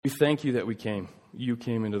We thank you that we came. You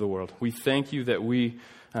came into the world. We thank you that we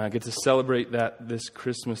get to celebrate that this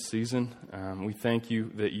Christmas season. We thank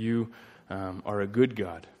you that you are a good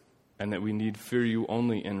God and that we need fear you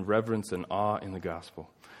only in reverence and awe in the gospel.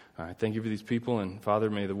 I thank you for these people, and Father,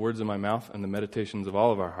 may the words of my mouth and the meditations of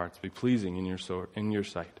all of our hearts be pleasing in your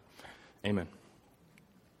sight. Amen.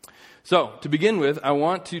 So, to begin with, I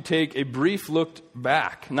want to take a brief look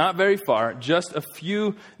back, not very far, just a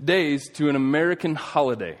few days to an American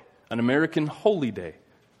holiday, an American holy day.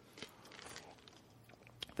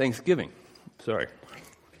 Thanksgiving.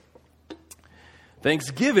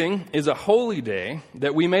 Thanksgiving is a holy day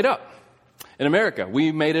that we made up. In America,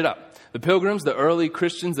 we made it up. The Pilgrims, the early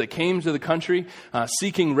Christians that came to the country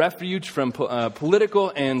seeking refuge from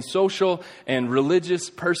political and social and religious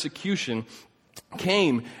persecution,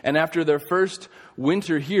 came, and after their first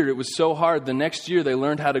winter here, it was so hard. The next year they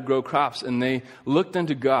learned how to grow crops, and they looked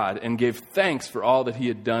unto God and gave thanks for all that he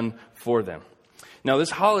had done for them. Now, this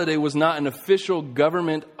holiday was not an official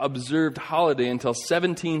government-observed holiday until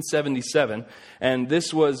 1777, and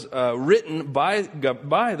this was written by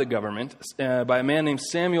the government by a man named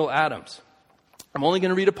Samuel Adams. I'm only going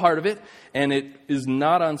to read a part of it, and it is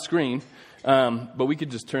not on screen, but we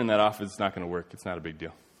could just turn that off. It's not going to work. It's not a big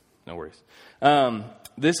deal. No worries.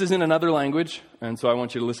 This is in another language, and so I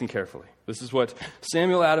want you to listen carefully. This is what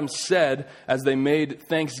Samuel Adams said as they made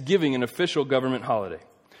Thanksgiving an official government holiday.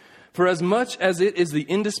 For as much as it is the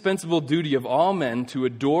indispensable duty of all men to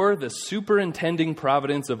adore the superintending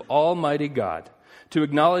providence of Almighty God, to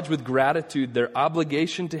acknowledge with gratitude their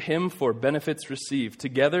obligation to him for benefits received,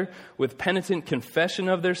 together with penitent confession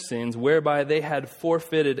of their sins, whereby they had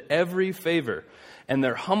forfeited every favor, and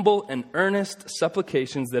their humble and earnest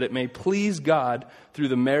supplications that it may please God through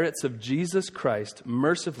the merits of Jesus Christ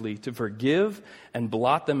mercifully to forgive and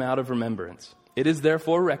blot them out of remembrance. It is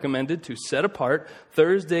therefore recommended to set apart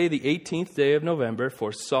Thursday, the 18th day of November,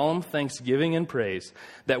 for solemn thanksgiving and praise,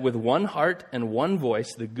 that with one heart and one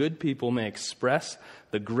voice the good people may express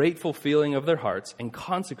the grateful feeling of their hearts and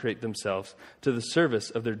consecrate themselves to the service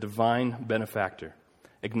of their divine benefactor,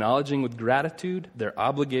 acknowledging with gratitude their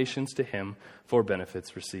obligations to him for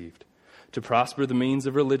benefits received, to prosper the means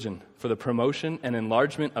of religion, for the promotion and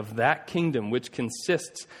enlargement of that kingdom which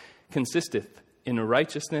consisteth in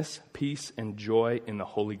righteousness, peace, and joy in the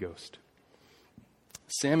Holy Ghost.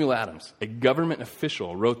 Samuel Adams, a government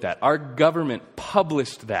official, wrote that. Our government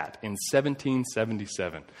published that in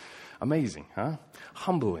 1777. Amazing, huh?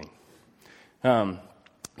 Humbling.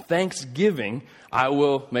 Thanksgiving, I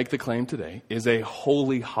will make the claim today, is a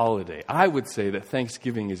holy holiday. I would say that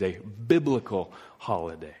Thanksgiving is a biblical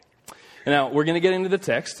holiday. Now, we're going to get into the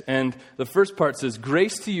text, and the first part says,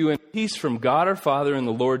 "Grace to you and peace from God our Father and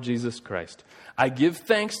the Lord Jesus Christ. I give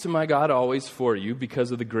thanks to my God always for you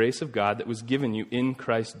because of the grace of God that was given you in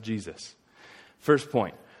Christ Jesus." First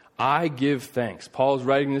point, I give thanks. Paul is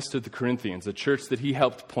writing this to the Corinthians, a church that he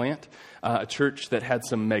helped plant, a church that had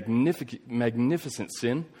some magnificent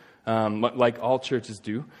sin, like all churches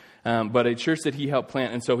do, but a church that he helped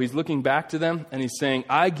plant. And so he's looking back to them, and he's saying,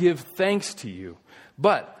 I give thanks to you.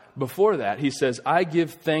 But before that, he says, I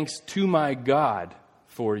give thanks to my God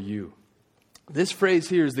for you. This phrase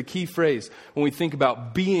here is the key phrase when we think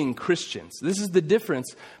about being Christians. This is the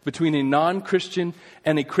difference between a non-Christian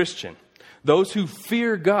and a Christian. Those who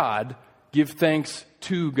fear God give thanks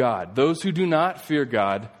to God. Those who do not fear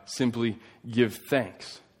God simply give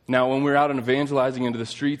thanks. Now, when we're out and evangelizing into the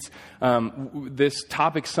streets, this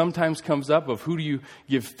topic sometimes comes up of who do you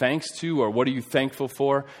give thanks to or what are you thankful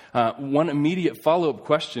for? One immediate follow-up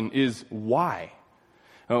question is why?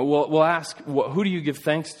 We'll ask, who do you give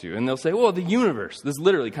thanks to? And they'll say, well, the universe. This is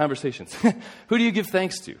literally conversations. Who do you give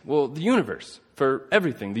thanks to? Well, the universe, for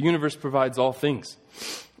everything. The universe provides all things.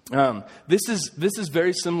 This is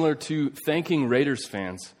very similar to thanking Raiders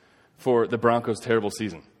fans for the Broncos' terrible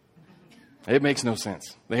season. It makes no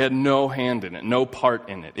sense. They had no hand in it, no part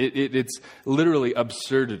in it. It's literally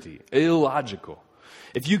absurdity, illogical.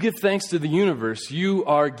 If you give thanks to the universe, you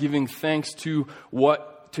are giving thanks to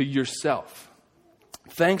what? To yourself.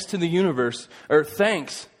 Thanks to the universe, or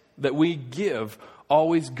thanks that we give,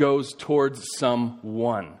 always goes towards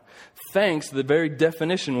someone. Thanks, the very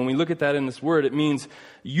definition, when we look at that in this word, it means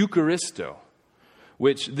Eucharisto,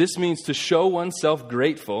 which this means to show oneself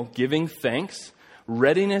grateful, giving thanks,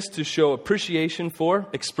 readiness to show appreciation for,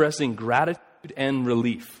 expressing gratitude and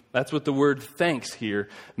relief. That's what the word thanks here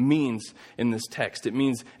means in this text. It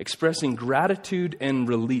means expressing gratitude and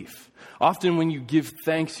relief. Often when you give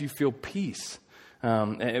thanks, you feel peace.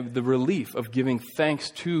 The relief of giving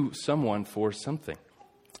thanks to someone for something.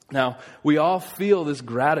 Now, we all feel this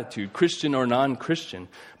gratitude, Christian or non-Christian,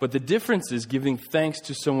 but the difference is giving thanks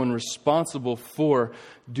to someone responsible for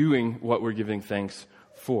doing what we're giving thanks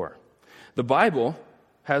for. The Bible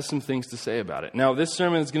has some things to say about it. Now, this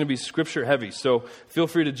sermon is going to be scripture heavy, so feel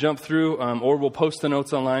free to jump through, or we'll post the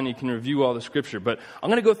notes online. You can review all the scripture. But I'm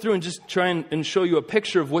going to go through and just try and show you a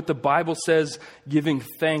picture of what the Bible says giving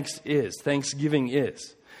thanks is, thanksgiving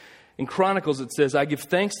is. In Chronicles, it says, I give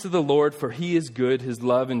thanks to the Lord, for he is good, his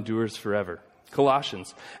love endures forever.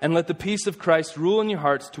 Colossians, and let the peace of Christ rule in your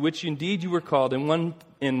hearts, to which indeed you were called in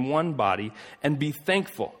one body, and be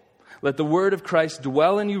thankful. Let the word of Christ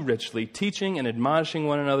dwell in you richly, teaching and admonishing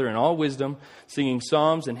one another in all wisdom, singing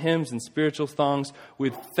psalms and hymns and spiritual songs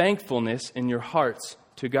with thankfulness in your hearts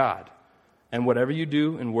to God. And whatever you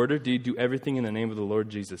do in word or deed, do everything in the name of the Lord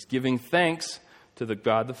Jesus, giving thanks to the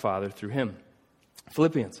God the Father through him.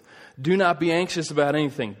 Philippians, do not be anxious about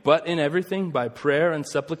anything, but in everything, by prayer and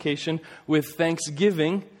supplication, with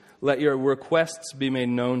thanksgiving, let your requests be made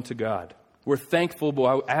known to God. We're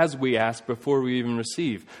thankful as we ask before we even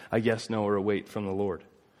receive a yes, no, or a wait from the Lord.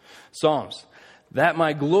 Psalms, that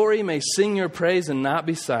my glory may sing your praise and not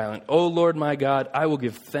be silent. O Lord my God, I will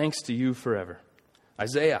give thanks to you forever.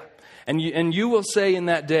 Isaiah, and you will say in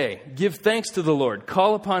that day, give thanks to the Lord,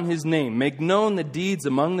 call upon his name, make known the deeds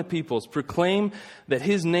among the peoples, proclaim that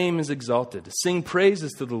his name is exalted. Sing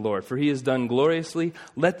praises to the Lord, for he has done gloriously.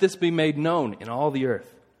 Let this be made known in all the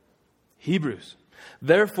earth. Hebrews,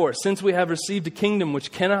 therefore, since we have received a kingdom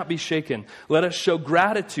which cannot be shaken, let us show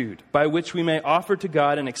gratitude by which we may offer to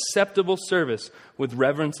God an acceptable service with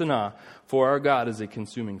reverence and awe, for our God is a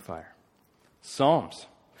consuming fire. Psalms,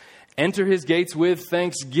 enter his gates with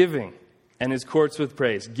thanksgiving and his courts with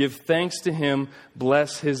praise. Give thanks to him,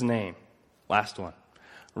 bless his name. Last one,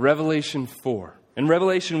 Revelation 4. In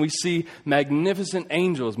Revelation, we see magnificent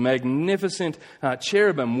angels, magnificent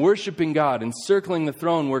cherubim worshiping God, encircling the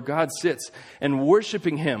throne where God sits, and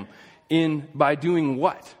worshiping him by doing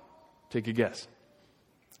what? Take a guess.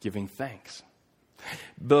 Giving thanks.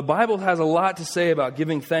 The Bible has a lot to say about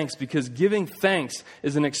giving thanks, because giving thanks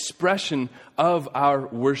is an expression of our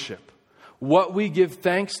worship. What we give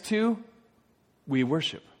thanks to, we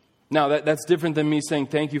worship. Now, that's different than me saying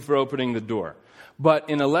thank you for opening the door.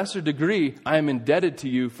 But in a lesser degree, I am indebted to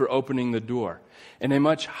you for opening the door. In a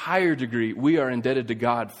much higher degree, we are indebted to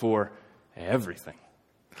God for everything.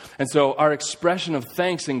 And so our expression of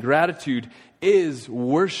thanks and gratitude is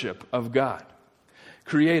worship of God.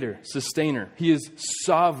 Creator, sustainer, he is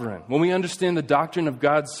sovereign. When we understand the doctrine of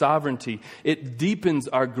God's sovereignty, it deepens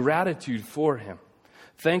our gratitude for him.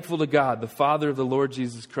 Thankful to God, the Father of the Lord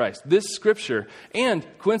Jesus Christ. This scripture, and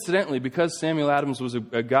coincidentally, because Samuel Adams was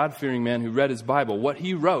a God-fearing man who read his Bible, what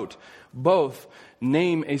he wrote both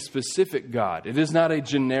name a specific God. It is not a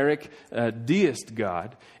generic deist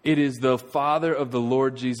God. It is the Father of the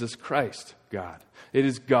Lord Jesus Christ God. It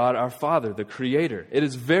is God our Father, the Creator. It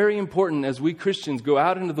is very important as we Christians go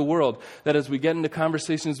out into the world that as we get into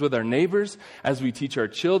conversations with our neighbors, as we teach our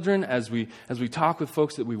children, as we talk with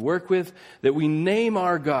folks that we work with, that we name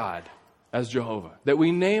our God as Jehovah, that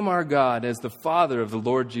we name our God as the Father of the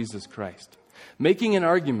Lord Jesus Christ. Making an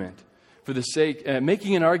argument for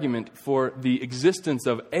the existence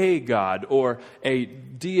of a God or a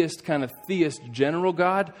deist kind of theist general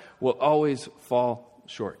God will always fall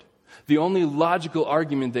short. The only logical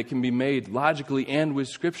argument that can be made logically and with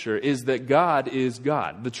Scripture is that God is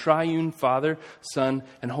God, the triune Father, Son,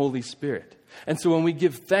 and Holy Spirit. And so when we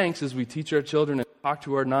give thanks as we teach our children and talk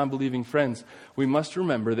to our non-believing friends, we must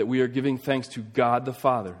remember that we are giving thanks to God the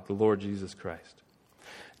Father, the Lord Jesus Christ.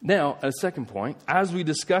 Now, a second point, as we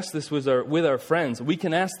discuss this with our friends, we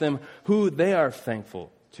can ask them who they are thankful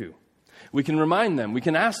to. We can remind them, we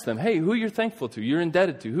can ask them, hey, who you're thankful to, you're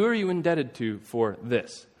indebted to. Who are you indebted to for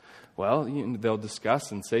this? Well, they'll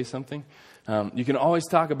discuss and say something. You can always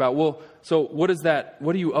talk about, well, so what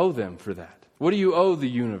do you owe them for that? What do you owe the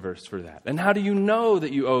universe for that? And how do you know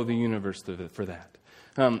that you owe the universe for that?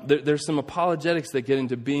 There's some apologetics that get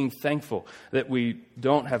into being thankful that we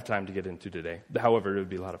don't have time to get into today. However, it would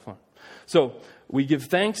be a lot of fun. So we give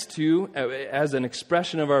thanks as an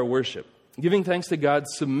expression of our worship. Giving thanks to God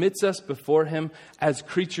submits us before him as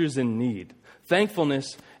creatures in need.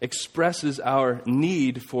 Thankfulness expresses our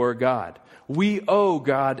need for God. We owe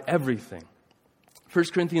God everything.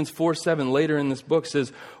 1 Corinthians 4:7 later in this book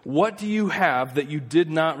says, "What do you have that you did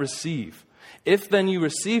not receive? If then you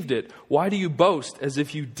received it, why do you boast as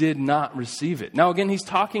if you did not receive it?" Now again, he's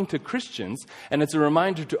talking to Christians, and it's a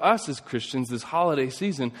reminder to us as Christians this holiday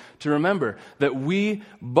season to remember that we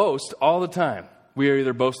boast all the time. We are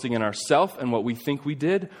either boasting in ourselves and what we think we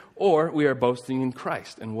did, or we are boasting in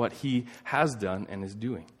Christ and what he has done and is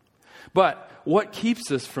doing. But what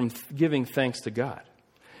keeps us from giving thanks to God?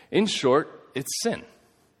 In short, it's sin.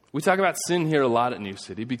 We talk about sin here a lot at New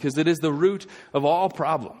City because it is the root of all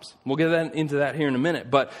problems. We'll get into that here in a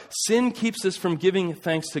minute. But sin keeps us from giving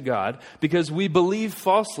thanks to God because we believe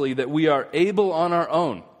falsely that we are able on our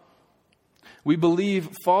own. We believe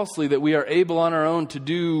falsely that we are able on our own to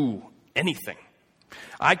do anything.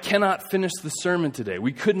 I cannot finish the sermon today.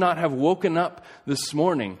 We could not have woken up this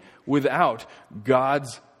morning without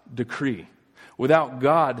God's decree, without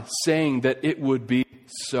God saying that it would be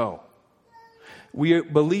so. We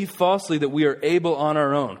believe falsely that we are able on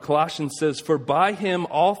our own. Colossians says, "For by him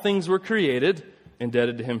all things were created,"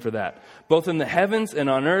 indebted to him for that, "both in the heavens and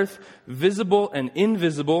on earth, visible and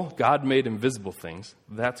invisible." God made invisible things.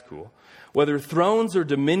 That's cool. "Whether thrones or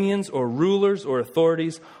dominions or rulers or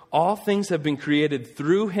authorities, all things have been created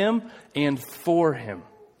through him and for him."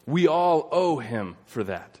 We all owe him for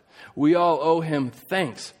that. We all owe him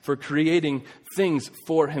thanks for creating things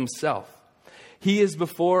for himself. He is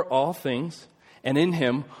before all things, and in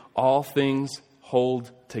him all things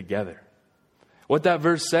hold together. What that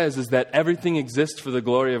verse says is that everything exists for the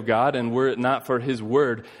glory of God, and were it not for his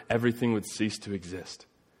word, everything would cease to exist.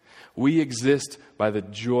 We exist by the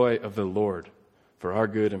joy of the Lord, for our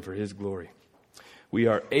good and for his glory. We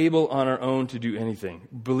are able on our own to do anything.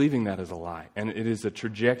 Believing that is a lie, and it is a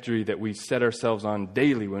trajectory that we set ourselves on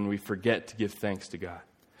daily when we forget to give thanks to God.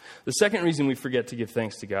 The second reason we forget to give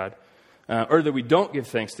thanks to God, or that we don't give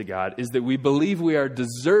thanks to God, is that we believe we are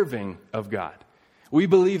deserving of God. We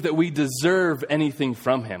believe that we deserve anything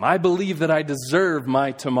from him. I believe that I deserve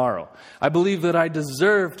my tomorrow. I believe that I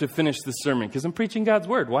deserve to finish the sermon because I'm preaching God's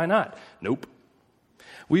word. Why not? Nope.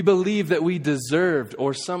 We believe that we deserved,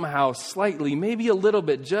 or somehow slightly, maybe a little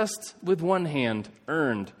bit, just with one hand,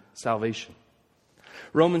 earned salvation.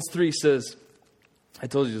 Romans 3 says, I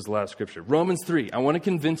told you there's a lot of scripture. Romans 3, I want to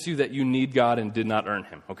convince you that you need God and did not earn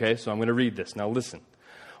him. Okay, so I'm going to read this. Now listen.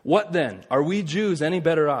 "What then? Are we Jews any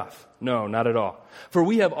better off? No, not at all. For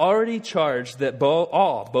we have already charged that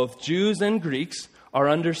both Jews and Greeks, are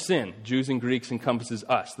under sin." Jews and Greeks encompasses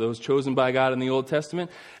us, those chosen by God in the Old Testament,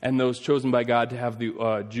 and those chosen by God to have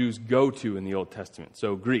the Jews go to in the Old Testament.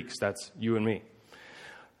 So Greeks, that's you and me.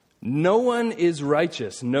 "No one is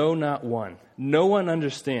righteous, no, not one. No one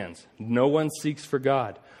understands. No one seeks for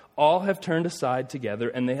God. All have turned aside together,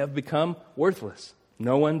 and they have become worthless.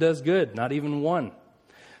 No one does good, not even one.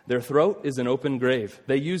 Their throat is an open grave.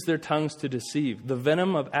 They use their tongues to deceive. The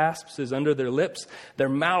venom of asps is under their lips. Their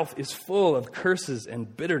mouth is full of curses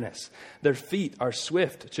and bitterness. Their feet are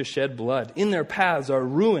swift to shed blood. In their paths are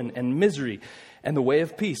ruin and misery, and the way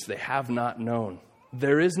of peace they have not known.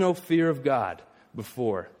 There is no fear of God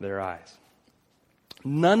before their eyes."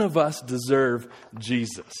 None of us deserve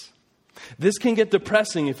Jesus. This can get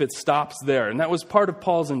depressing if it stops there, and that was part of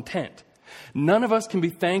Paul's intent. None of us can be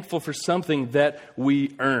thankful for something that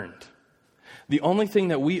we earned. The only thing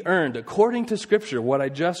that we earned, according to Scripture, what I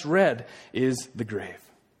just read, is the grave.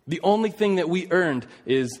 The only thing that we earned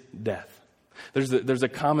is death. There's a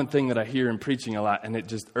common thing that I hear in preaching a lot, and it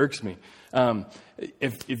just irks me.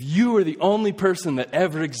 If you were the only person that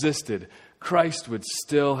ever existed, Christ would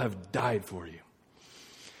still have died for you.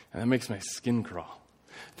 And that makes my skin crawl,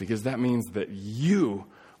 because that means that you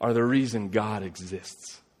are the reason God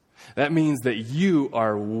exists. That means that you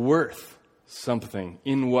are worth something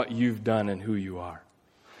in what you've done and who you are.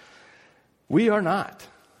 We are not.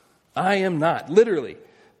 I am not. Literally.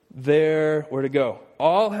 Where to go?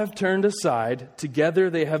 All have turned aside. Together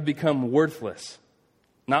they have become worthless.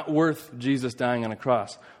 Not worth Jesus dying on a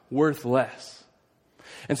cross. Worthless.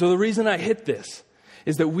 And so the reason I hit this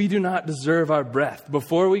is that we do not deserve our breath.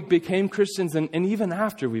 Before we became Christians, and even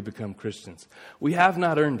after we become Christians, we have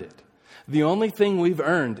not earned it. The only thing we've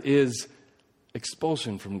earned is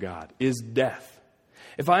expulsion from God, is death.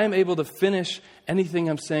 If I am able to finish anything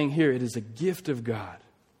I'm saying here, it is a gift of God.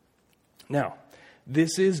 Now,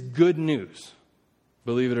 this is good news,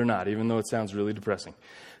 believe it or not, even though it sounds really depressing.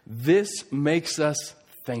 This makes us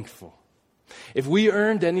thankful. If we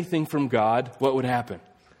earned anything from God, what would happen?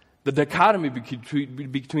 The dichotomy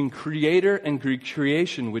between creator and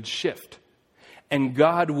creation would shift, and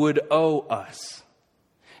God would owe us.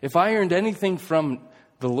 If I earned anything from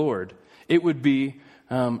the Lord, it would be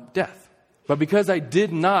death. But because I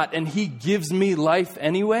did not, and he gives me life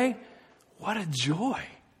anyway, what a joy.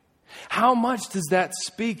 How much does that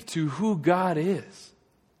speak to who God is?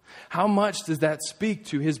 How much does that speak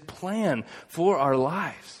to his plan for our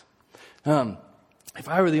lives? If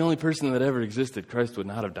I were the only person that ever existed, Christ would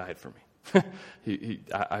not have died for me.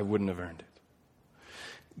 I wouldn't have earned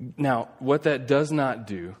it. Now, what that does not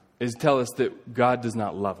do is tell us that God does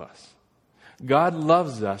not love us. God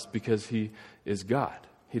loves us because he is God.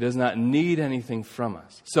 He does not need anything from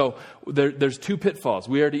us. So there's two pitfalls.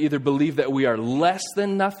 We are to either believe that we are less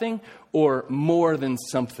than nothing or more than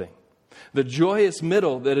something. The joyous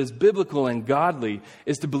middle that is biblical and godly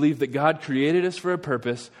is to believe that God created us for a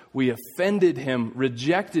purpose. We offended him,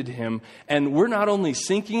 rejected him, and we're not only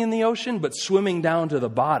sinking in the ocean, but swimming down to the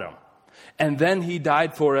bottom. And then he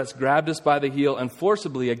died for us, grabbed us by the heel, and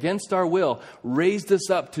forcibly, against our will, raised us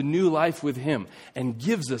up to new life with him and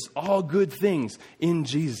gives us all good things in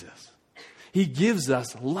Jesus. He gives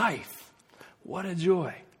us life. What a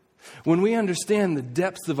joy. When we understand the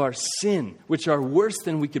depths of our sin, which are worse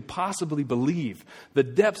than we could possibly believe, the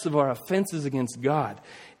depths of our offenses against God,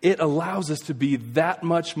 it allows us to be that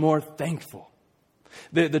much more thankful.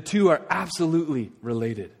 The two are absolutely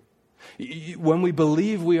related. When we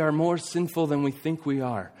believe we are more sinful than we think we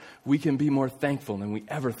are, we can be more thankful than we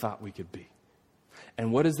ever thought we could be.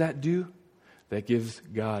 And what does that do? That gives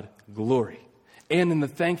God glory. And in the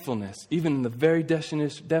thankfulness, even in the very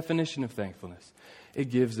definition of thankfulness, it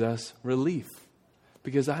gives us relief,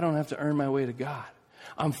 because I don't have to earn my way to God.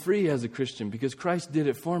 I'm free as a Christian because Christ did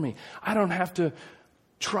it for me. I don't have to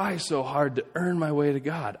try so hard to earn my way to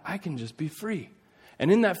God. I can just be free. And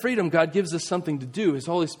in that freedom, God gives us something to do. His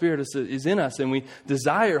Holy Spirit is in us, and we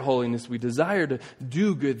desire holiness. We desire to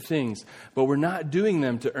do good things, but we're not doing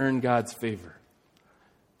them to earn God's favor.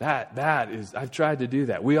 That is, I've tried to do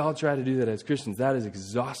that. We all try to do that as Christians. That is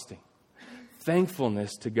exhausting.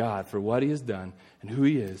 Thankfulness to God for what he has done and who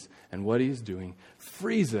he is and what he is doing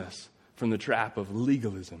frees us from the trap of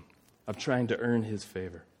legalism, of trying to earn his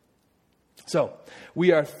favor. So,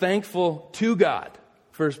 we are thankful to God.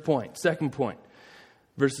 First point. Second point,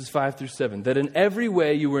 verses 5 through 7. That in every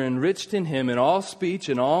way you were enriched in him in all speech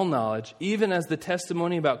and all knowledge, even as the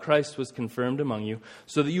testimony about Christ was confirmed among you,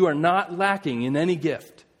 so that you are not lacking in any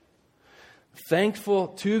gift. Thankful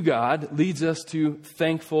to God leads us to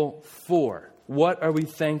thankful for. What are we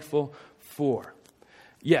thankful for?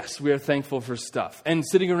 Yes, we are thankful for stuff. And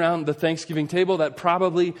sitting around the Thanksgiving table, that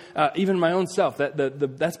probably, even my own self,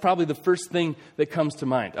 that's probably the first thing that comes to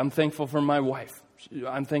mind. I'm thankful for my wife.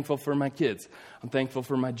 I'm thankful for my kids. I'm thankful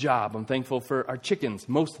for my job. I'm thankful for our chickens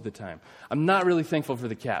most of the time. I'm not really thankful for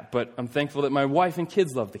the cat, but I'm thankful that my wife and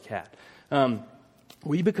kids love the cat.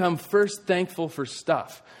 We become first thankful for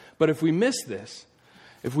stuff. But if we miss this,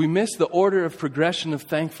 if we miss the order of progression of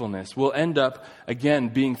thankfulness, we'll end up, again,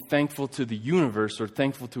 being thankful to the universe or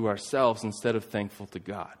thankful to ourselves instead of thankful to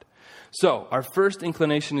God. So, our first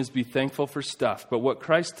inclination is be thankful for stuff. But what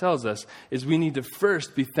Christ tells us is we need to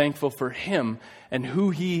first be thankful for him and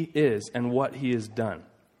who he is and what he has done.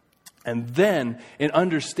 And then, in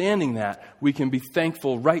understanding that, we can be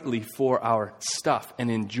thankful rightly for our stuff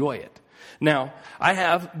and enjoy it. Now, I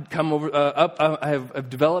have I've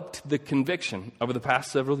developed the conviction over the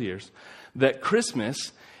past several years that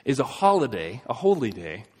Christmas is a holiday, a holy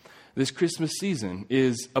day. This Christmas season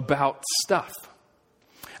is about stuff.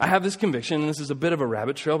 I have this conviction, and this is a bit of a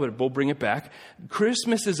rabbit trail, but we'll bring it back.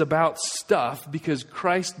 Christmas is about stuff because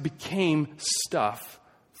Christ became stuff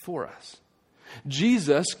for us.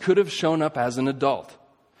 Jesus could have shown up as an adult.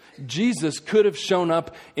 Jesus could have shown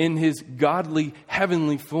up in his godly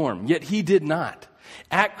heavenly form, yet he did not.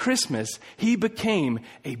 At Christmas, he became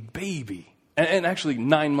a baby. And actually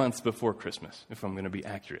 9 months before Christmas, if I'm going to be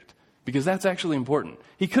accurate. Because that's actually important.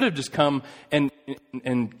 He could have just come and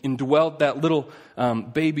indwelled that little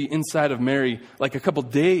baby inside of Mary like a couple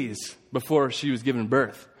days before she was given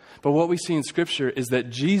birth. But what we see in Scripture is that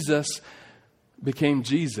Jesus became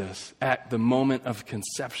Jesus at the moment of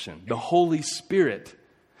conception. The Holy Spirit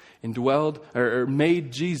indwelled or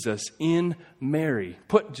made Jesus in Mary.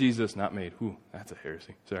 Put Jesus, not made. Ooh, that's a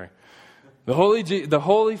heresy. Sorry. The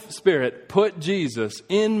Holy Spirit put Jesus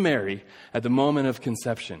in Mary at the moment of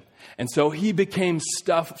conception. And so he became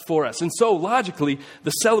stuff for us. And so logically,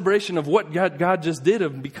 the celebration of what God just did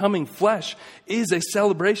of becoming flesh is a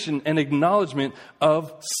celebration and acknowledgement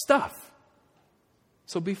of stuff.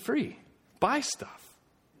 So be free. Buy stuff.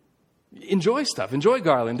 Enjoy stuff. Enjoy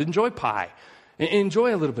garland. Enjoy pie.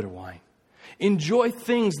 Enjoy a little bit of wine. Enjoy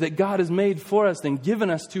things that God has made for us and given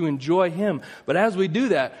us to enjoy him. But as we do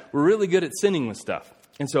that, we're really good at sinning with stuff.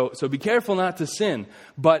 And so be careful not to sin.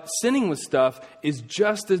 But sinning with stuff is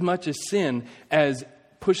just as much a sin as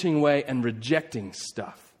pushing away and rejecting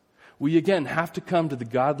stuff. We, again, have to come to the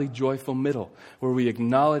godly, joyful middle where we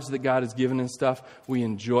acknowledge that God has given us stuff, we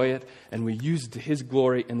enjoy it, and we use it to his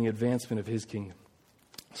glory and the advancement of his kingdom.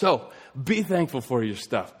 So, be thankful for your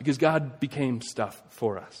stuff because God became stuff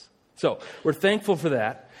for us. So, we're thankful for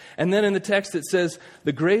that. And then in the text it says,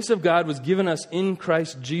 the grace of God was given us in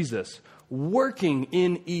Christ Jesus, working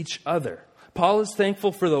in each other. Paul is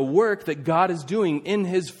thankful for the work that God is doing in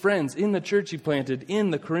his friends, in the church he planted,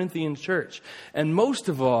 in the Corinthian church. And most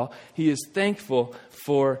of all, he is thankful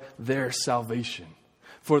for their salvation,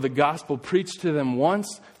 for the gospel preached to them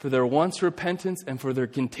once, for their once repentance, and for their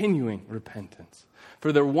continuing repentance,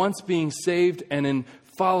 for their once being saved and in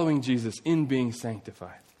following Jesus, in being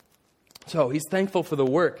sanctified. So he's thankful for the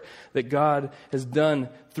work that God has done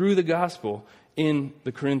through the gospel in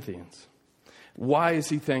the Corinthians. Why is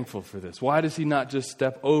he thankful for this? Why does he not just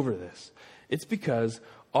step over this? It's because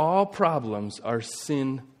all problems are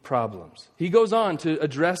sin problems. He goes on to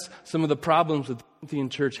address some of the problems that the Corinthian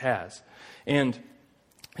church has. And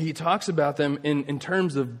he talks about them in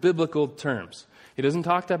terms of biblical terms. He doesn't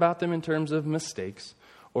talk about them in terms of mistakes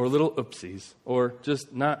or little oopsies or just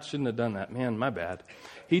shouldn't have done that. Man, my bad.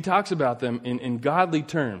 He talks about them in godly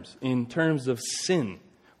terms, in terms of sin.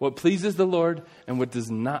 What pleases the Lord and what does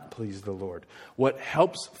not please the Lord. What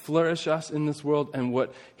helps flourish us in this world and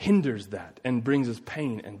what hinders that and brings us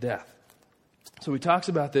pain and death. So he talks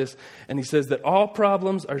about this and he says that all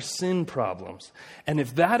problems are sin problems. And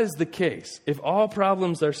if that is the case, if all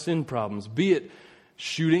problems are sin problems, be it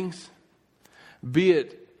shootings, be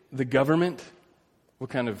it the government, what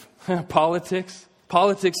kind of politics?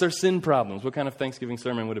 Politics are sin problems. What kind of Thanksgiving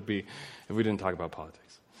sermon would it be if we didn't talk about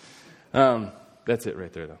politics? That's it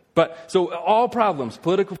right there, though. But so all problems,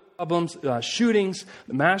 political problems, shootings,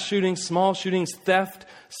 mass shootings, small shootings, theft,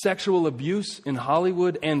 sexual abuse in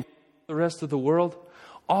Hollywood and the rest of the world,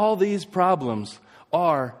 all these problems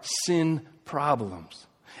are sin problems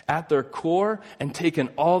at their core and taken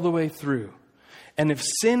all the way through. And if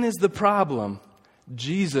sin is the problem,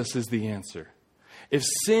 Jesus is the answer. If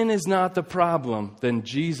sin is not the problem, then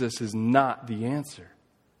Jesus is not the answer.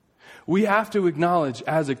 We have to acknowledge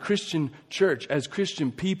as a Christian church, as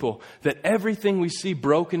Christian people, that everything we see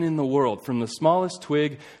broken in the world, from the smallest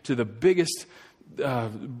twig to the biggest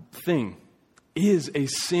thing, is a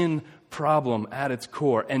sin problem at its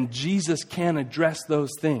core. And Jesus can address those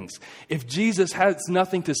things. If Jesus has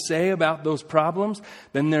nothing to say about those problems,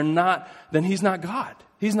 then he's not God.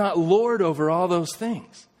 He's not Lord over all those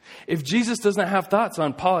things. If Jesus doesn't have thoughts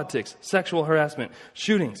on politics, sexual harassment,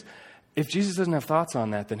 shootings, if Jesus doesn't have thoughts on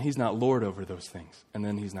that, then he's not Lord over those things, and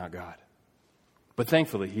then he's not God. But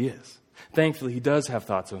thankfully, he is. Thankfully, he does have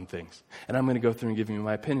thoughts on things. And I'm going to go through and give you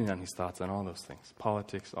my opinion on his thoughts on all those things.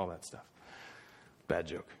 Politics, all that stuff. Bad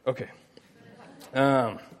joke. Okay.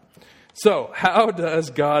 So, how does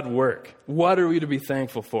God work? What are we to be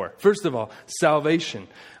thankful for? First of all, salvation.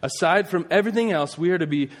 Aside from everything else, we are to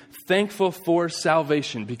be thankful for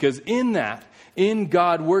salvation, because in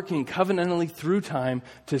God working covenantally through time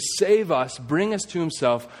to save us, bring us to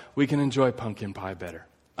himself, we can enjoy pumpkin pie better.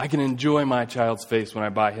 I can enjoy my child's face when I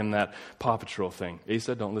buy him that Paw Patrol thing.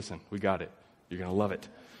 Asa, don't listen. We got it. You're going to love it.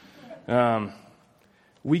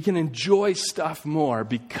 We can enjoy stuff more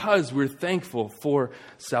because we're thankful for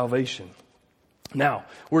salvation. Now,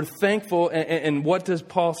 we're thankful, and what does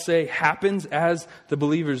Paul say happens as the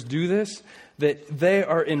believers do this? That they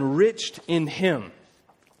are enriched in him.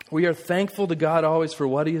 We are thankful to God always for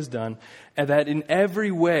what he has done, and that in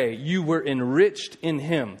every way you were enriched in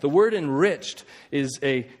him. The word enriched is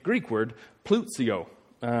a Greek word, plutio.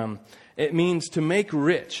 It means to make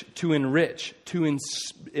rich, to enrich, to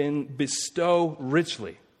bestow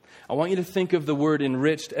richly. I want you to think of the word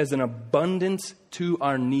enriched as an abundance to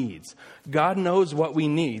our needs. God knows what we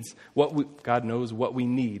need. God knows what we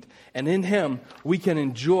need. And in him, we can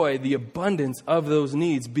enjoy the abundance of those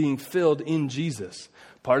needs being filled in Jesus.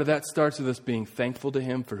 Part of that starts with us being thankful to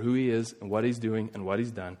him for who he is and what he's doing and what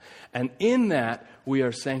he's done. And in that, we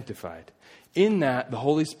are sanctified. In that, the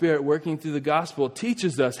Holy Spirit working through the gospel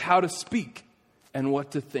teaches us how to speak and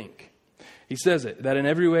what to think. He says it, that in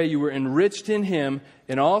every way you were enriched in him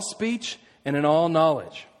in all speech and in all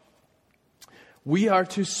knowledge. We are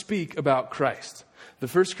to speak about Christ. The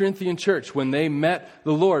First Corinthian church, when they met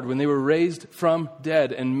the Lord, when they were raised from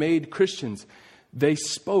dead and made Christians, they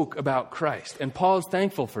spoke about Christ. And Paul is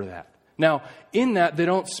thankful for that. Now, in that, they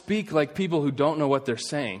don't speak like people who don't know what they're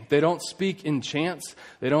saying. They don't speak in chants.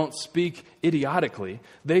 They don't speak idiotically.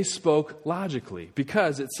 They spoke logically,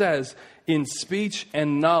 because it says, in speech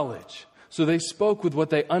and knowledge. So they spoke with what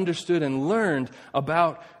they understood and learned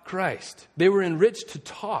about Christ. They were enriched to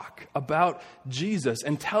talk about Jesus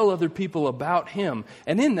and tell other people about him.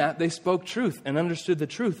 And in that, they spoke truth and understood the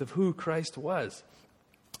truth of who Christ was.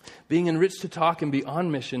 Being enriched to talk and be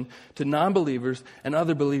on mission to non-believers and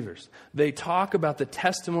other believers. They talk about the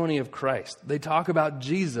testimony of Christ. They talk about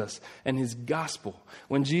Jesus and his gospel.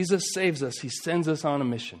 When Jesus saves us, he sends us on a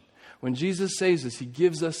mission. When Jesus saves us, he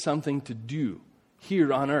gives us something to do.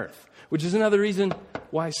 here on earth, which is another reason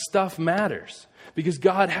why stuff matters. Because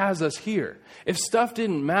God has us here. If stuff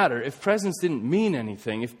didn't matter, if presents didn't mean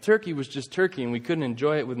anything, if turkey was just turkey and we couldn't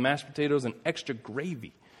enjoy it with mashed potatoes and extra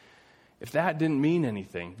gravy, if that didn't mean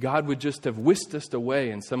anything, God would just have whisked us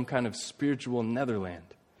away in some kind of spiritual netherland.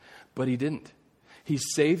 But He didn't. He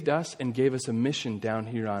saved us and gave us a mission down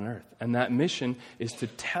here on earth. And that mission is to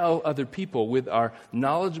tell other people with our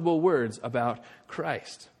knowledgeable words about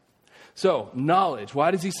Christ. So, knowledge.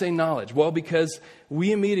 Why does he say knowledge? Well, because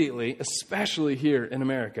we immediately, especially here in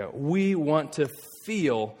America, we want to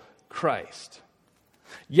feel Christ.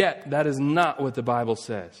 Yet, that is not what the Bible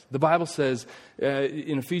says. The Bible says,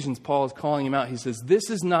 in Ephesians, Paul is calling him out. He says, this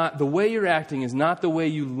is not, the way you're acting is not the way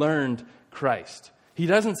you learned Christ. He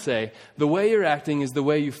doesn't say, the way you're acting is the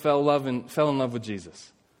way you fell in love with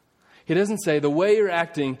Jesus. He doesn't say, the way you're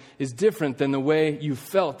acting is different than the way you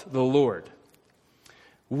felt the Lord.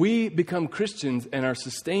 We become Christians and are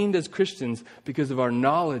sustained as Christians because of our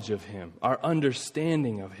knowledge of Him, our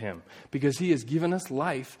understanding of Him, because He has given us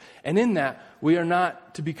life, and in that, we are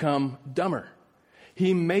not to become dumber.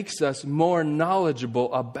 He makes us more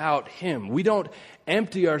knowledgeable about Him. We don't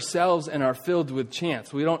empty ourselves and are filled with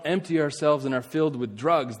chance. We don't empty ourselves and are filled with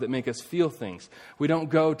drugs that make us feel things. We don't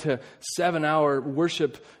go to 7-hour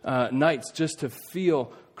worship nights just to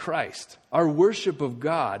feel Christ. Our worship of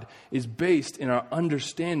God is based in our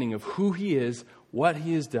understanding of who He is, what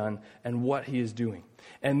He has done, and what He is doing.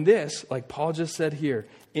 And this, like Paul just said here,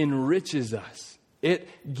 enriches us.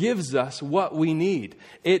 It gives us what we need.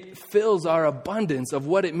 It fills our abundance of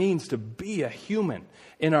what it means to be a human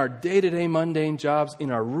in our day-to-day mundane jobs, in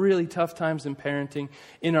our really tough times in parenting,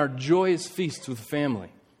 in our joyous feasts with family.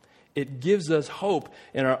 It gives us hope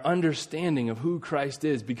in our understanding of who Christ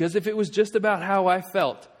is. Because if it was just about how I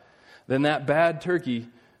felt, then that bad turkey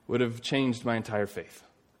would have changed my entire faith.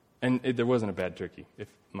 And there wasn't a bad turkey.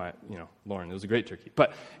 Lauren, it was a great turkey.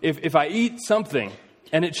 But if I eat something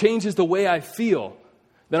and it changes the way I feel,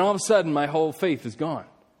 then all of a sudden my whole faith is gone.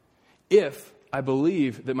 If I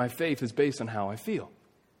believe that my faith is based on how I feel.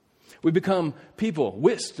 We become people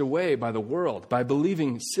whisked away by the world, by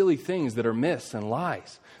believing silly things that are myths and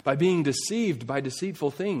lies, by being deceived by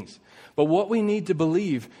deceitful things. But what we need to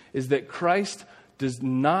believe is that Christ does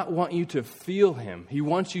not want you to feel Him. He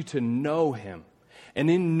wants you to know Him. And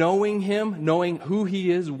in knowing Him, knowing who He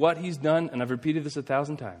is, what He's done, and I've repeated this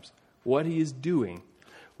 1,000 times, what He is doing,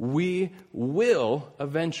 we will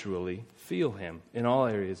eventually feel Him in all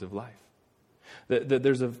areas of life.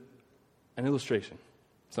 There's an illustration.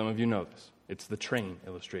 Some of you know this. It's the train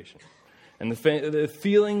illustration. And the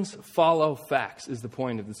feelings follow facts is the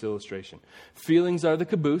point of this illustration. Feelings are the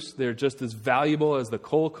caboose. They're just as valuable as the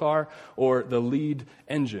coal car or the lead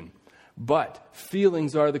engine. But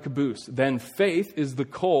feelings are the caboose. Then faith is the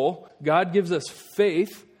coal. God gives us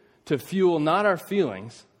faith to fuel not our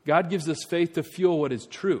feelings. God gives us faith to fuel what is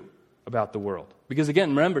true about the world. Because again,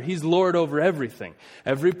 remember, He's Lord over everything.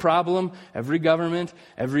 Every problem, every government,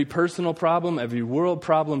 every personal problem, every world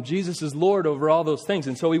problem. Jesus is Lord over all those things.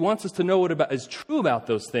 And so He wants us to know what is true about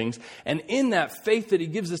those things. And in that faith that He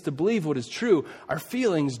gives us to believe what is true, our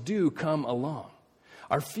feelings do come along.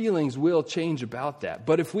 Our feelings will change about that.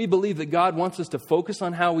 But if we believe that God wants us to focus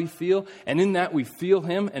on how we feel, and in that we feel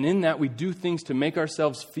Him, and in that we do things to make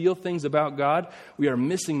ourselves feel things about God, we are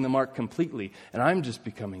missing the mark completely. And I'm just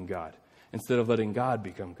becoming God instead of letting God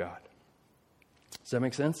become God. Does that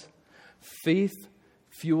make sense? Faith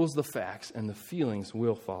fuels the facts, and the feelings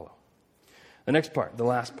will follow. The next part, the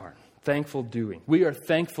last part, thankful doing. We are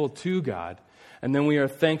thankful to God, and then we are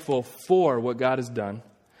thankful for what God has done.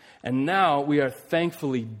 And now we are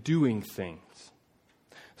thankfully doing things.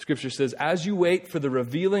 Scripture says, as you wait for the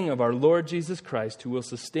revealing of our Lord Jesus Christ, who will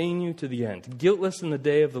sustain you to the end, guiltless in the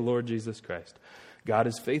day of the Lord Jesus Christ. God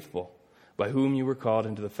is faithful, by whom you were called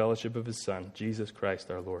into the fellowship of His Son, Jesus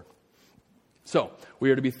Christ our Lord. So,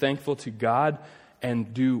 we are to be thankful to God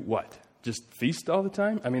and do what? Just feast all the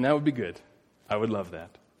time? I mean, that would be good. I would love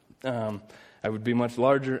that. I would be much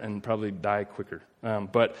larger and probably die quicker.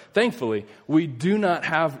 But thankfully, we do not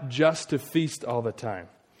have just to feast all the time.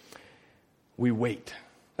 We wait.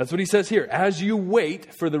 That's what he says here. As you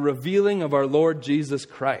wait for the revealing of our Lord Jesus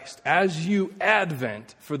Christ. As you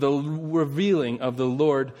advent for the revealing of the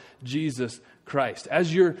Lord Jesus Christ.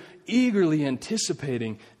 As you're eagerly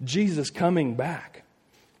anticipating Jesus coming back.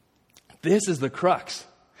 This is the crux.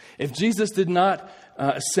 If Jesus did not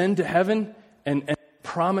ascend to heaven and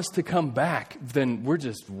promise to come back, then we're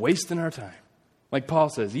just wasting our time. Like Paul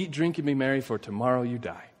says, eat, drink, and be merry, for tomorrow you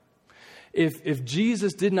die. If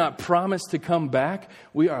Jesus did not promise to come back,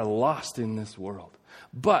 we are lost in this world.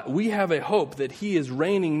 But we have a hope that he is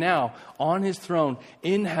reigning now on his throne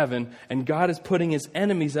in heaven, and God is putting his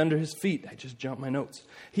enemies under his feet. I just jumped my notes.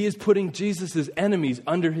 He is putting Jesus' enemies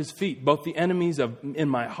under his feet, both the enemies in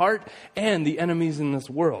my heart and the enemies in this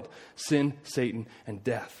world, sin, Satan, and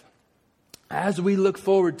death. As we look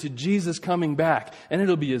forward to Jesus coming back, and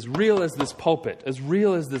it'll be as real as this pulpit, as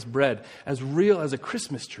real as this bread, as real as a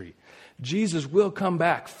Christmas tree, Jesus will come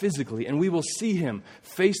back physically, and we will see him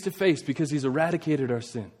face to face because he's eradicated our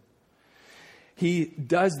sin. He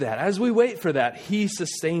does that. As we wait for that, he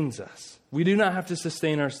sustains us. We do not have to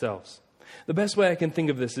sustain ourselves. The best way I can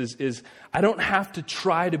think of this is I don't have to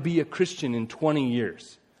try to be a Christian in 20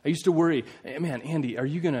 years. I used to worry, man, Andy, are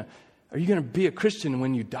you going to be a Christian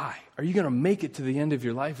when you die? Are you going to make it to the end of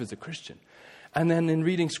your life as a Christian? And then in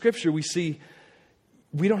reading Scripture, we see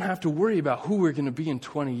we don't have to worry about who we're going to be in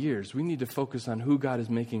 20 years. We need to focus on who God is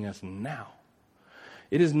making us now.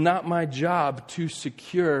 It is not my job to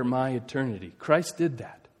secure my eternity. Christ did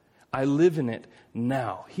that. I live in it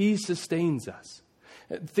now. He sustains us.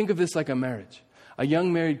 Think of this like a marriage. A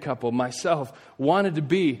young married couple, myself, wanted to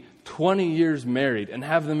be 20 years married and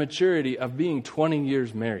have the maturity of being 20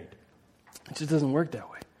 years married. It just doesn't work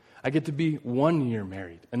that way. I get to be 1 year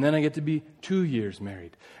married, and then I get to be 2 years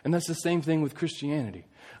married. And that's the same thing with Christianity.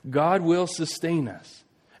 God will sustain us.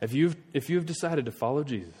 If you've decided to follow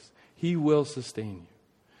Jesus, he will sustain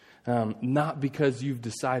you. Not because you've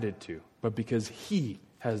decided to, but because he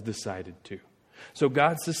has decided to. So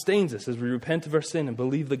God sustains us as we repent of our sin and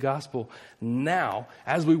believe the gospel now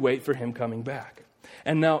as we wait for him coming back.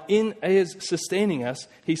 And now in his sustaining us,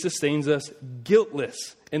 he sustains us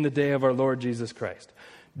guiltless in the day of our Lord Jesus Christ.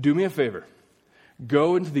 Do me a favor.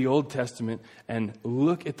 Go into the Old Testament and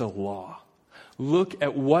look at the law. Look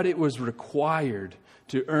at what it was required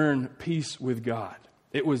to earn peace with God.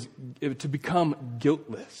 It was to become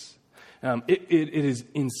guiltless. It is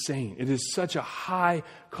insane. It is such a high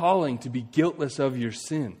calling to be guiltless of your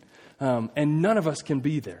sin. And none of us can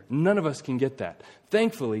be there. None of us can get that.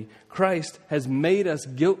 Thankfully, Christ has made us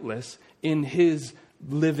guiltless in his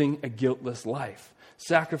living a guiltless life.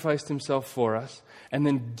 Sacrificed himself for us, and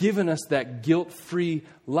then given us that guilt-free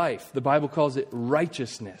life. The Bible calls it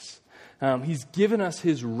righteousness. He's given us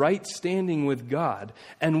his right standing with God,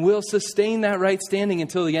 and will sustain that right standing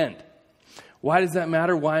until the end. Why does that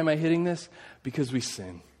matter? Why am I hitting this? Because we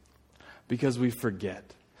sin. Because we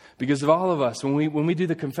forget. Because of all of us, when we do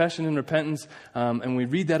the confession and repentance, and we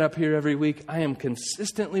read that up here every week, I am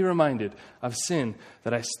consistently reminded of sin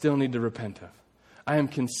that I still need to repent of. I am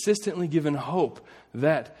consistently given hope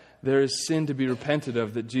that there is sin to be repented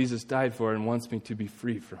of that Jesus died for and wants me to be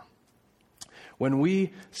free from. When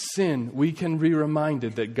we sin, we can be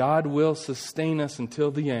reminded that God will sustain us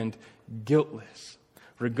until the end, guiltless,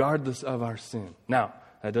 regardless of our sin. Now,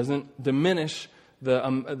 that doesn't diminish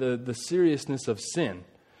the seriousness of sin,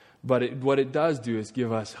 but what it does do is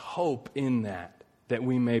give us hope in that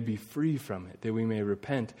we may be free from it, that we may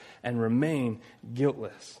repent and remain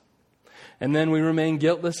guiltless. And then we remain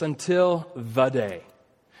guiltless until the day.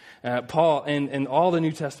 Paul and all the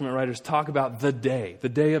New Testament writers talk about the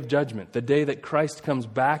day of judgment, the day that Christ comes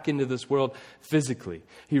back into this world physically.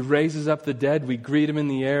 He raises up the dead, we greet him in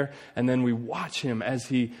the air, and then we watch him as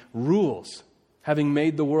he rules. Having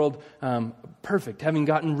made the world perfect, having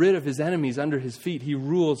gotten rid of his enemies under his feet, he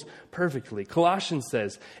rules perfectly. Colossians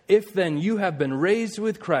says, "If then you have been raised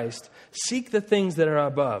with Christ, seek the things that are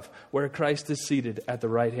above, where Christ is seated at the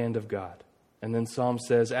right hand of God." And then Psalm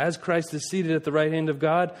says, "As Christ is seated at the right hand of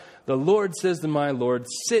God, the Lord says to my Lord,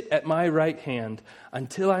 sit at my right hand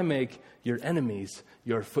until I make your enemies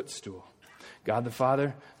your footstool." God the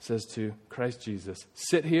Father says to Christ Jesus,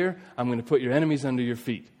 sit here, I'm going to put your enemies under your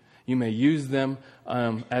feet. You may use them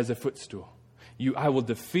as a footstool. I will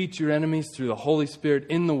defeat your enemies through the Holy Spirit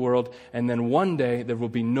in the world, and then one day there will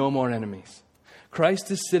be no more enemies.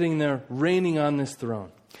 Christ is sitting there reigning on this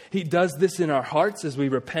throne. He does this in our hearts as we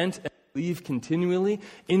repent and believe continually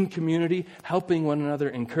in community, helping one another,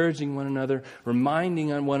 encouraging one another,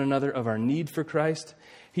 reminding one another of our need for Christ.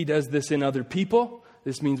 He does this in other people.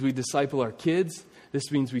 This means we disciple our kids. This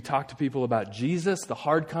means we talk to people about Jesus, the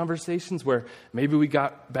hard conversations where maybe we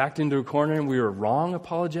got backed into a corner and we were wrong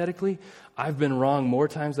apologetically. I've been wrong more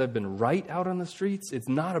times than I've been right out on the streets. It's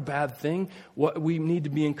not a bad thing. What we need to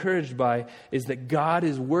be encouraged by is that God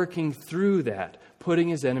is working through that, putting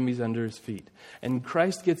his enemies under his feet. And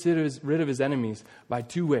Christ gets rid of his enemies by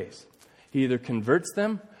two ways. He either converts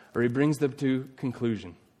them or he brings them to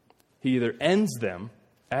conclusion. He either ends them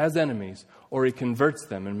as enemies or he converts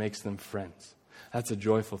them and makes them friends. That's a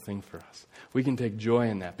joyful thing for us. We can take joy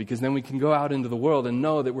in that because then we can go out into the world and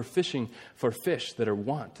know that we're fishing for fish that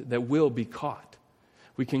that will be caught.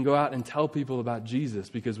 We can go out and tell people about Jesus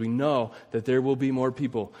because we know that there will be more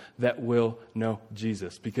people that will know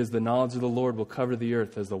Jesus because the knowledge of the Lord will cover the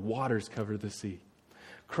earth as the waters cover the sea.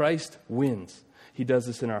 Christ wins. He does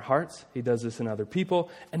this in our hearts, He does this in other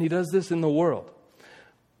people, and He does this in the world.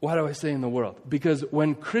 Why do I say in the world? Because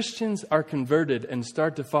when Christians are converted and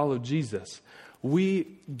start to follow Jesus, we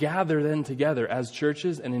gather then together as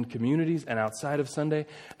churches and in communities and outside of Sunday.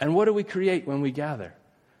 And what do we create when we gather?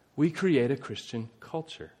 We create a Christian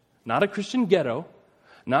culture. Not a Christian ghetto,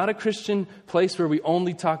 not a Christian place where we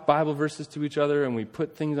only talk Bible verses to each other and we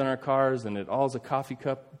put things on our cars and it all's a coffee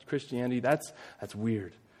cup Christianity. That's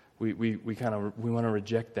weird. We want to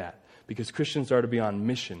reject that because Christians are to be on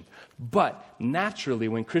mission. But naturally,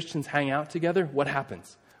 when Christians hang out together, what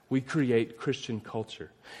happens? We create Christian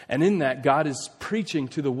culture. And in that, God is preaching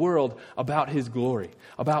to the world about His glory,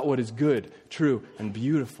 about what is good, true, and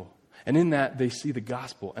beautiful. And in that, they see the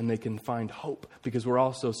gospel and they can find hope because we're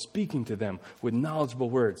also speaking to them with knowledgeable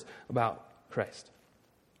words about Christ.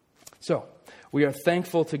 So, we are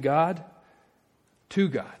thankful to God.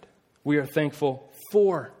 We are thankful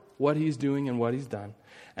for what He's doing and what He's done.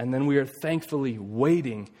 And then we are thankfully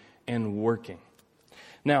waiting and working.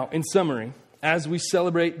 Now, in summary, as we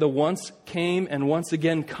celebrate the once came and once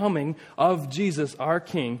again coming of Jesus, our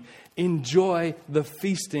King, enjoy the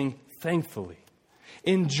feasting thankfully.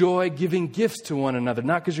 Enjoy giving gifts to one another,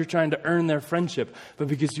 not because you're trying to earn their friendship, but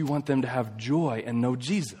because you want them to have joy and know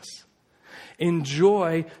Jesus.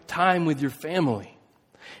 Enjoy time with your family.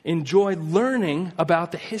 Enjoy learning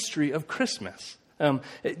about the history of Christmas.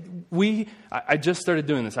 I just started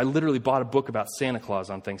doing this. I literally bought a book about Santa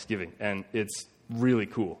Claus on Thanksgiving, and it's really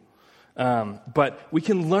cool. But we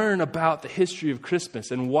can learn about the history of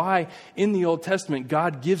Christmas and why in the Old Testament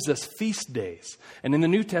God gives us feast days. And in the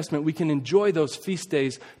New Testament we can enjoy those feast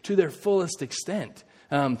days to their fullest extent.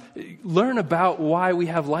 Learn about why we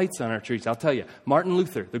have lights on our trees. I'll tell you, Martin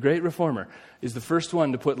Luther, the great reformer, is the first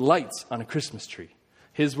one to put lights on a Christmas tree.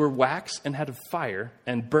 His were wax and had a fire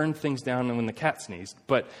and burned things down when the cat sneezed.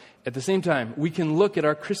 But at the same time, we can look at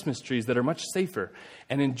our Christmas trees that are much safer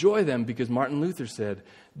and enjoy them because Martin Luther said,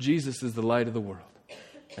 Jesus is the light of the world.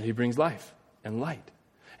 And He brings life and light.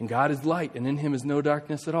 And God is light and in Him is no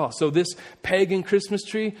darkness at all. So this pagan Christmas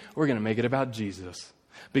tree, we're going to make it about Jesus.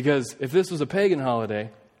 Because if this was a pagan holiday,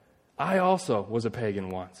 I also was a pagan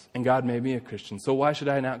once. And God made me a Christian. So why should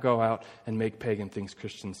I not go out and make pagan things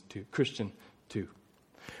Christian too?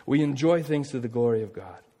 We enjoy things to the glory of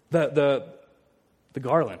God. The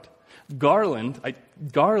garland.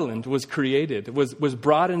 Garland was created, was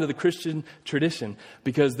brought into the Christian tradition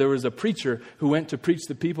because there was a preacher who went to preach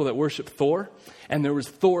to people that worship Thor. And there was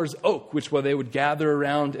Thor's oak, which they would gather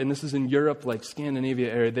around, and this is in Europe, like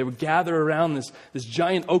Scandinavia area. They would gather around this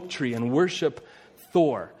giant oak tree and worship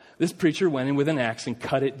Thor. This preacher went in with an axe and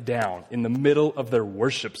cut it down in the middle of their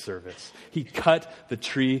worship service. He cut the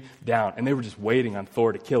tree down, and they were just waiting on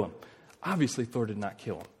Thor to kill him. Obviously, Thor did not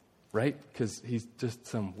kill him, right? Because he's just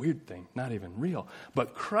some weird thing, not even real.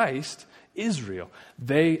 But Christ is real.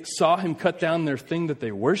 They saw Him cut down their thing that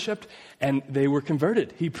they worshiped, and they were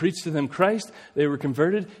converted. He preached to them Christ. They were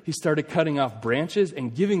converted. He started cutting off branches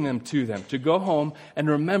and giving them to go home and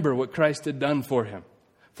remember what Christ had done for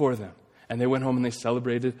them. And they went home and they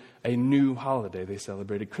celebrated a new holiday. They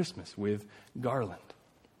celebrated Christmas with garland.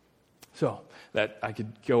 So that I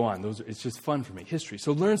could go on. It's just fun for me. History.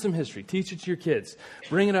 So learn some history. Teach it to your kids.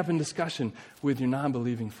 Bring it up in discussion with your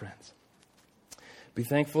non-believing friends. Be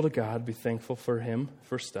thankful to God. Be thankful for Him,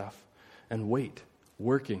 for stuff. And wait,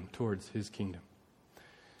 working towards His kingdom.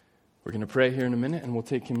 We're going to pray here in a minute and we'll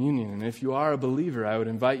take communion. And if you are a believer, I would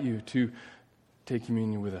invite you to take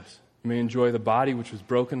communion with us. You may enjoy the body which was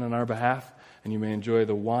broken on our behalf, and you may enjoy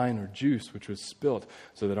the wine or juice which was spilt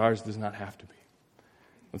so that ours does not have to be.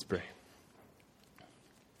 Let's pray.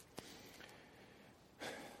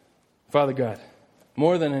 Father God,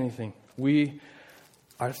 more than anything, we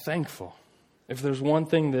are thankful. If there's one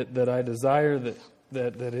thing that I desire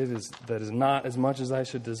that is not as much as I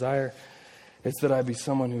should desire, it's that I be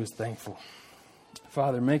someone who is thankful.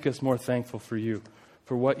 Father, make us more thankful for You,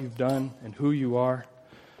 for what You've done and who You are,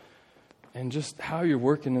 and just how You're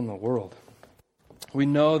working in the world. We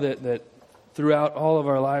know that throughout all of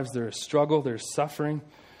our lives there is struggle, there's suffering,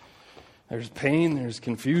 there's pain, there's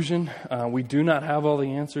confusion. We do not have all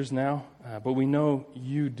the answers now, but we know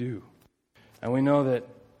You do. And we know that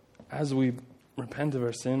as we repent of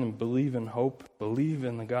our sin and believe in hope, believe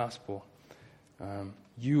in the gospel,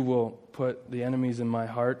 You will put the enemies in my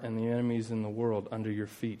heart and the enemies in the world under Your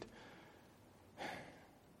feet.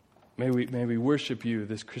 May we worship you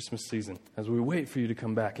this Christmas season as we wait for you to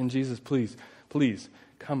come back. And Jesus, please, please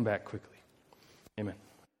come back quickly. Amen.